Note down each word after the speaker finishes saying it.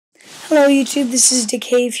Hello YouTube, this is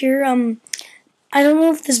Decave here. I don't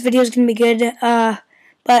know if this video is going to be good,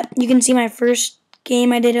 but you can see my first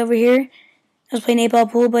game I did over here. I was playing 8-ball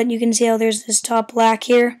pool, but you can see how there's this top black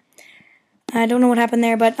here. I don't know what happened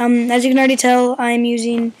there, but as you can already tell, I'm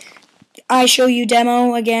using IShow U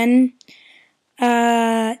demo again.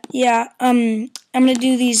 I'm going to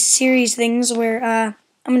do these series things where I'm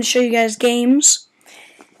going to show you guys games.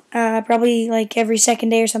 Probably like every second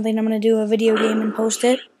day or something, I'm going to do a video game and post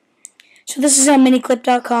it. So this is on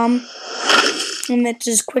miniclip.com, and it's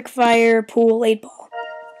just quickfire pool 8-ball.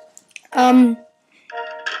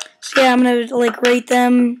 So yeah, I'm gonna like rate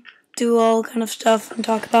them, do all kind of stuff, and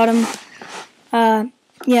talk about them.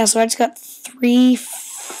 Yeah, so I just got 4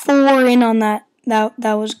 in on that.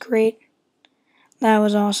 That was great. That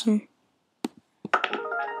was awesome.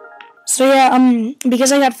 So yeah,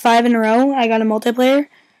 because I got 5 in a row, I got a multiplier,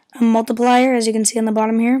 as you can see on the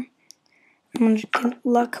bottom here. I'm gonna get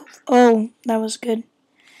luck. Oh, that was good.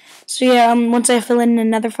 So yeah, once I fill in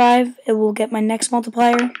another 5, it will get my next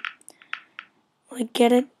multiplier. Like,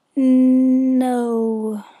 get it?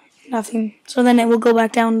 No, nothing. So then it will go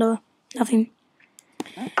back down to nothing.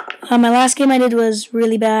 My last game I did was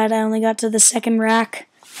really bad. I only got to the second rack.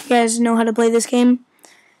 You guys know how to play this game.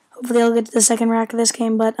 Hopefully I'll get to the second rack of this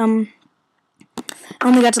game, but I only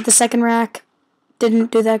got to the second rack.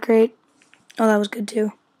 Didn't do that great. Oh, that was good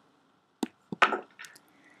too.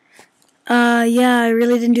 Yeah, I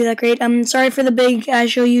really didn't do that great. I'm sorry for the big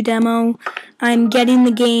IShow U demo. I'm getting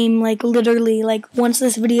the game, like, literally, like, once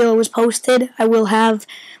this video is posted, I will have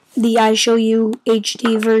the IShow U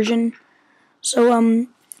HD version. So,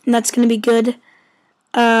 that's gonna be good.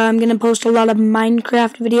 I'm gonna post a lot of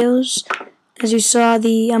Minecraft videos. As you saw,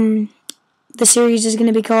 the series is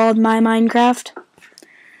gonna be called My Minecraft.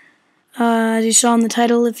 As you saw in the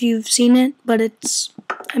title, if you've seen it, but it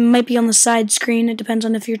might be on the side screen. It depends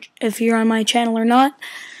on if you're on my channel or not.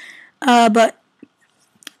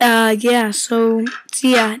 Yeah. So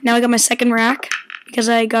yeah. Now I got my second rack because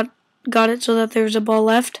I got it so that there was a ball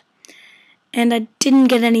left, and I didn't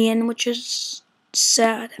get any in, which is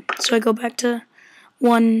sad. So I go back to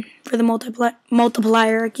 1 for the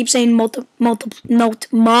multiplier. I keep saying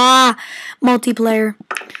multiplayer.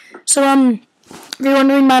 So if you're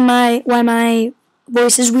wondering why my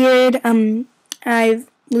voice is weird, I'm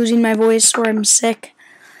losing my voice or I'm sick.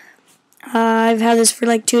 I've had this for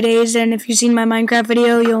like 2 days, and if you've seen my Minecraft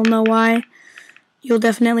video, you'll know why. You'll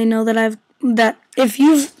definitely know that if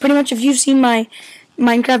you've seen my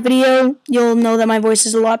Minecraft video, you'll know that my voice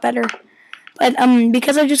is a lot better. But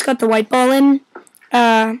because I just got the white ball in,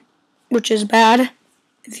 which is bad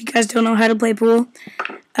if you guys don't know how to play pool,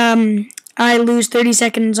 I lose 30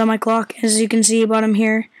 seconds on my clock. As you can see bottom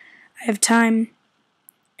here, I have time,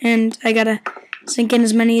 and I gotta sink in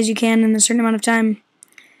as many as you can in a certain amount of time.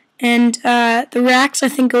 And the racks I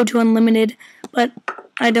think go to unlimited, but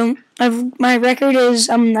I don't. My record is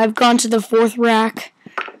I've gone to the 4th rack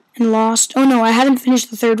and lost. Oh no, I haven't finished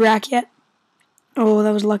the 3rd rack yet. Oh,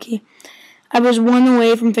 that was lucky. I was 1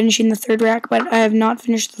 away from finishing the 3rd rack, but I have not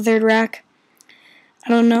finished the 3rd rack. I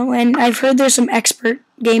don't know, and I've heard there's some expert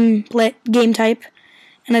game type,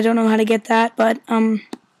 and I don't know how to get that, but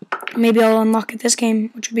maybe I'll unlock it this game,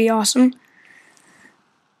 which would be awesome.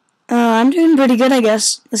 I'm doing pretty good, I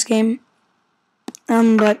guess, this game.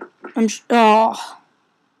 But oh,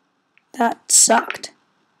 that sucked.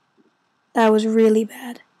 That was really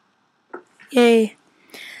bad. Yay.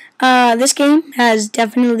 This game has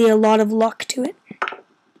definitely a lot of luck to it.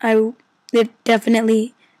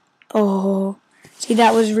 Oh, see,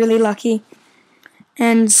 that was really lucky.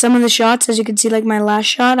 And some of the shots, as you can see, like my last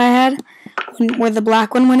shot I had, where the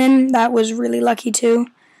black one went in, that was really lucky too.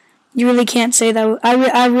 You really can't say that.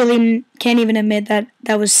 I really can't even admit that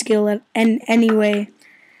was skill in any way.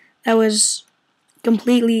 That was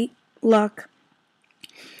completely luck.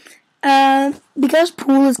 Because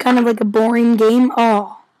pool is kind of like a boring game.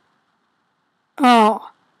 That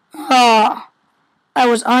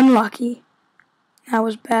was unlucky. That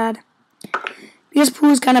was bad. Because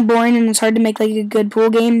pool is kind of boring and it's hard to make like a good pool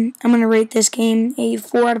game, I'm going to rate this game a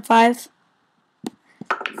 4 out of 5.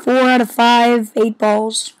 4 out of 5, 8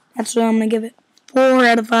 balls. That's what I'm going to give it. 4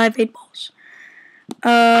 out of 5, 8 balls.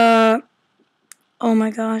 Oh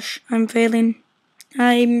my gosh, I'm failing.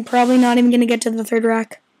 I'm probably not even going to get to the 3rd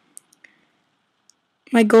rack.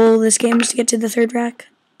 My goal this game is to get to the 3rd rack.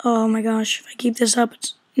 Oh my gosh, if I keep this up,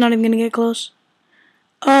 it's not even going to get close.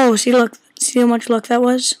 Oh, see how much luck that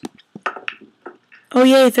was? Oh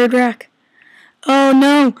yay, 3rd rack. Oh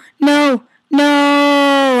no,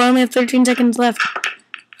 I only have 13 seconds left.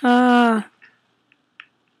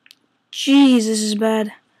 Jeez, this is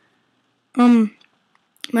bad.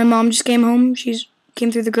 My mom just came home. She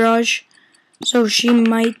came through the garage, so she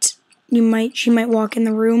might walk in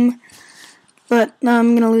the room. But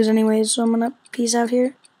I'm gonna lose anyways, so I'm gonna peace out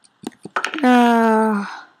here.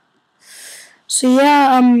 So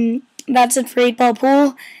yeah, that's it for 8-Ball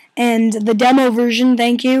Pool and the demo version.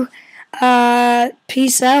 Thank you.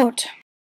 Peace out.